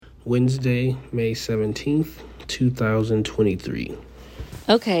Wednesday, May 17th, 2023.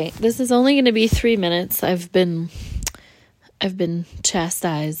 Okay, this is only going to be 3 minutes. I've been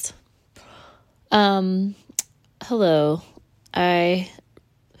chastised. Hello.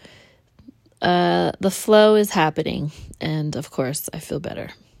 The flow is happening, and of course I feel better.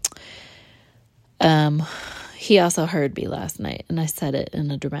 He also heard me last night, and I said it in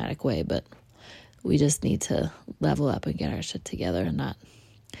a dramatic way, but we just need to level up and get our shit together and not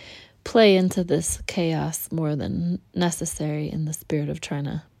play into this chaos more than necessary in the spirit of trying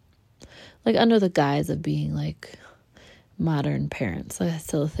to, like, under the guise of being like modern parents. I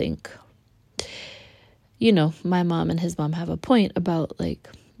still think, my mom and his mom have a point about like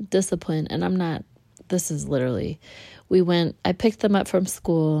discipline, and this is literally, I picked them up from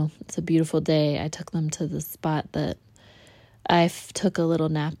school. It's a beautiful day. I took them to the spot that I took a little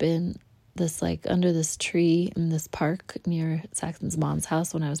nap in, this like under this tree in this park near Saxon's mom's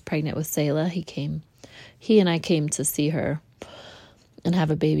house when I was pregnant with Selah. He and I came to see her and have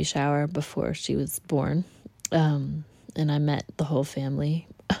a baby shower before she was born. And I met the whole family,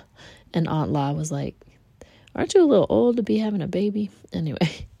 and Aunt La was like, "Aren't you a little old to be having a baby?"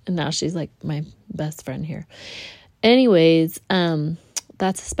 Anyway, and now she's like my best friend here. Anyways,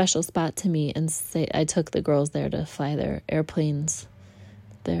 that's a special spot to me, and I took the girls there to fly their airplanes,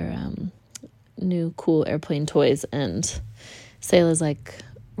 their new cool airplane toys, and Selah's like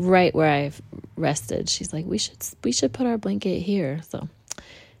right where I've rested. She's like, we should put our blanket here. So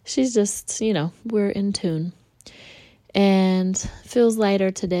she's just, we're in tune, and feels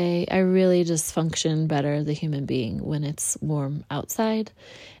lighter today. I really just function better as a human being when it's warm outside,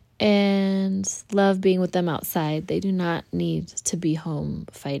 and love being with them outside. They do not need to be home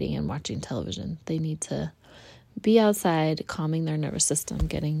fighting and watching television. They need to be outside, calming their nervous system,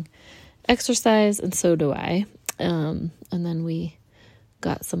 getting exercise, and so do I. And then we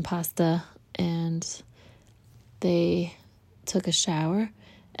got some pasta, and they took a shower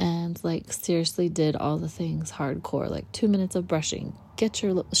and like seriously did all the things hardcore, like 2 minutes of brushing, get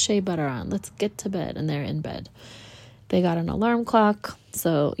your shea butter on, let's get to bed, and they're in bed. They got an alarm clock,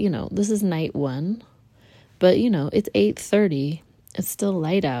 so this is night one, but it's 8:30, it's still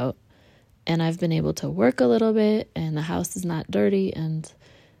light out, and I've been able to work a little bit, and the house is not dirty, and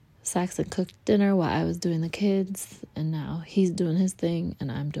Saxon cooked dinner while I was doing the kids, and now he's doing his thing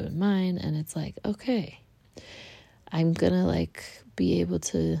and I'm doing mine, and it's like, okay, I'm gonna like be able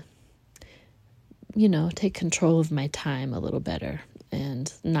to take control of my time a little better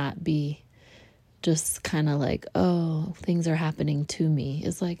and not be just kind of like, oh, things are happening to me.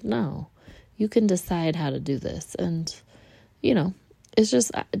 It's like, no, you can decide how to do this. And it's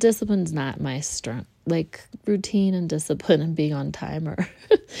just, discipline's not my strength. Like routine and discipline and being on time are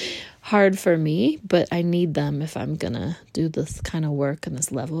hard for me, but I need them if I'm gonna do this kind of work and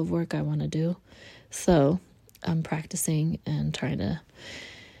this level of work I want to do. So I'm practicing and trying to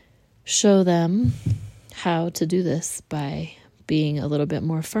show them how to do this by being a little bit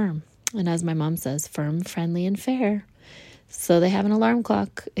more firm. And as my mom says, firm, friendly, and fair. So they have an alarm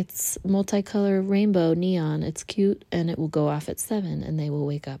clock. It's multicolor rainbow neon. It's cute, and it will go off at 7, and they will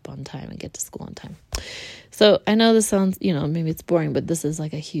wake up on time and get to school on time. So I know this sounds, maybe it's boring, but this is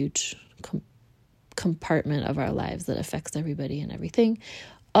like a huge compartment of our lives that affects everybody and everything.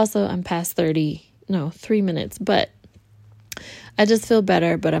 Also, I'm past 3 minutes, but I just feel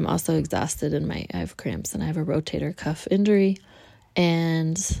better, but I'm also exhausted, and I have cramps, and I have a rotator cuff injury.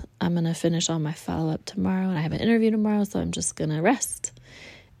 And I'm going to finish all my follow-up tomorrow, and I have an interview tomorrow, so I'm just going to rest.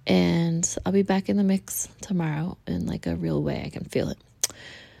 And I'll be back in the mix tomorrow in like a real way. I can feel it.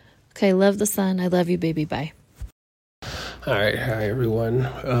 Okay, love the sun. I love you, baby. Bye. All right. Hi,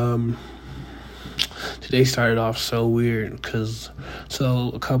 everyone. Today started off so weird because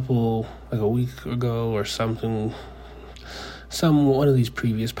a week ago or something, one of these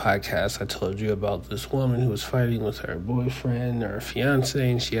previous podcasts, I told you about this woman who was fighting with her boyfriend or her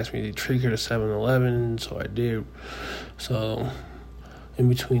fiance, and she asked me to take her to 7-Eleven, so I did. So in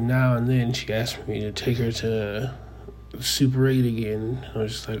between now and then, she asked me to take her to Super 8 again. I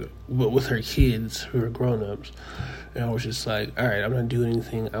was just like, but with her kids who are grown-ups. And I was just like, all right, I'm not doing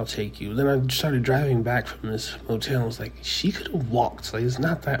anything, I'll take you. Then I started driving back from this motel, and I was like, she could have walked. Like, it's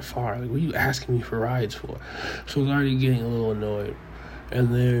not that far. Like, what are you asking me for rides for? So I was already getting a little annoyed.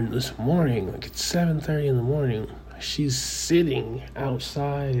 And then this morning, like it's 7:30 in the morning, she's sitting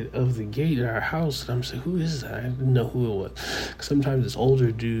outside of the gate at our house. And I'm just like, who is that? I didn't know who it was. Cause sometimes this older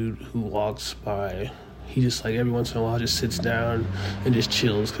dude who walks by, he just like every once in a while just sits down and just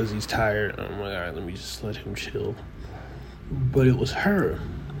chills because he's tired. And I'm like, all right, let me just let him chill. But it was her.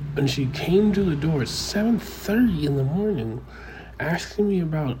 And she came to the door at 7:30 in the morning asking me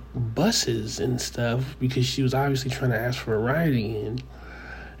about buses and stuff because she was obviously trying to ask for a ride again.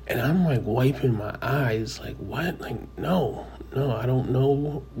 And I'm like wiping my eyes, like, what? Like, no, I don't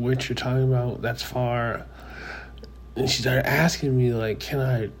know what you're talking about. That's far. And she started asking me, like, can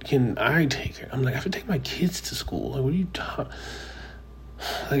I take her? I'm like, I have to take my kids to school. Like, what are you talking?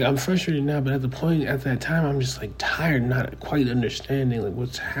 Like, I'm frustrated now, but at that time, I'm just like tired, not quite understanding like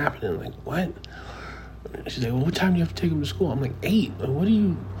what's happening. Like, what? She's like, well, what time do you have to take him to school? I'm like, 8. Like, what do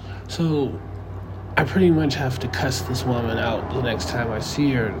you? So I pretty much have to cuss this woman out the next time I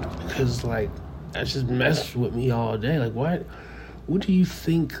see her because, like, that just messed with me all day. Like, what do you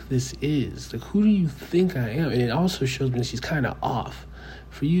think this is? Like, who do you think I am? And it also shows me that she's kind of off.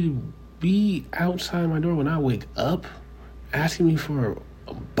 For you to be outside my door when I wake up, asking me for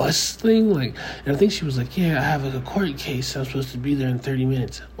a bus thing, like, and I think she was like, yeah, I have like a court case, so I'm supposed to be there in 30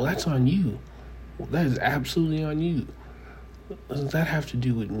 minutes. Well, that's on you. That is absolutely on you. What does that have to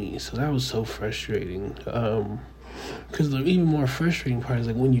do with me? So that was so frustrating. Because the even more frustrating part is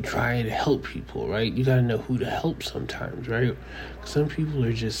like when you try to help people, right? You gotta know who to help sometimes, right? Some people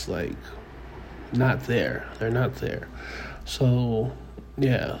are just like not there. They're not there. So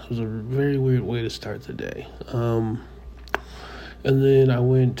yeah, it was a very weird way to start the day. And then I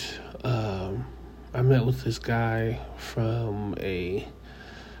went. I met with this guy from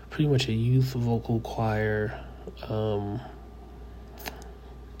pretty much a youth vocal choir. Like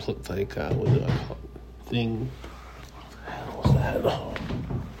what do I call it? Thing. What was that?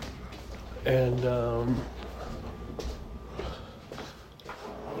 And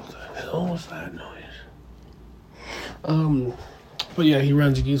what the hell was that noise? But yeah, he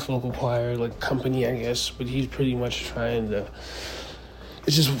runs a youth vocal choir, like company, I guess. But he's pretty much trying to.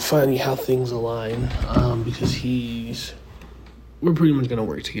 It's just funny how things align, because we're pretty much gonna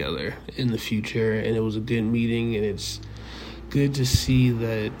work together in the future, and it was a good meeting, and it's good to see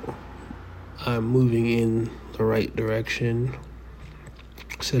that I'm moving in the right direction.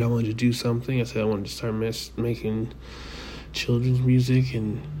 I said I wanted to do something. I said I wanted to start making children's music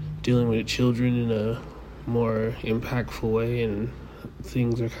and dealing with children in a more impactful way, and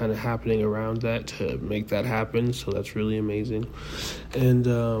things are kind of happening around that to make that happen, so that's really amazing. And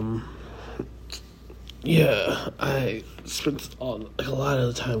yeah, I spent a lot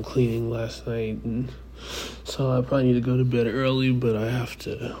of the time cleaning last night, and so I probably need to go to bed early, but I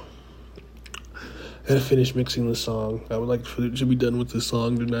gotta finish mixing the song. I would like for it to be done with this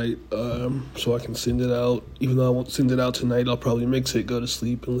song tonight, so I can send it out. Even though I won't send it out tonight, I'll probably mix it, go to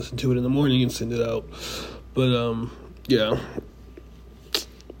sleep, and listen to it in the morning and send it out. But yeah,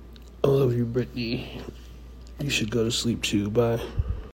 I love you, Brittany. You should go to sleep too. Bye.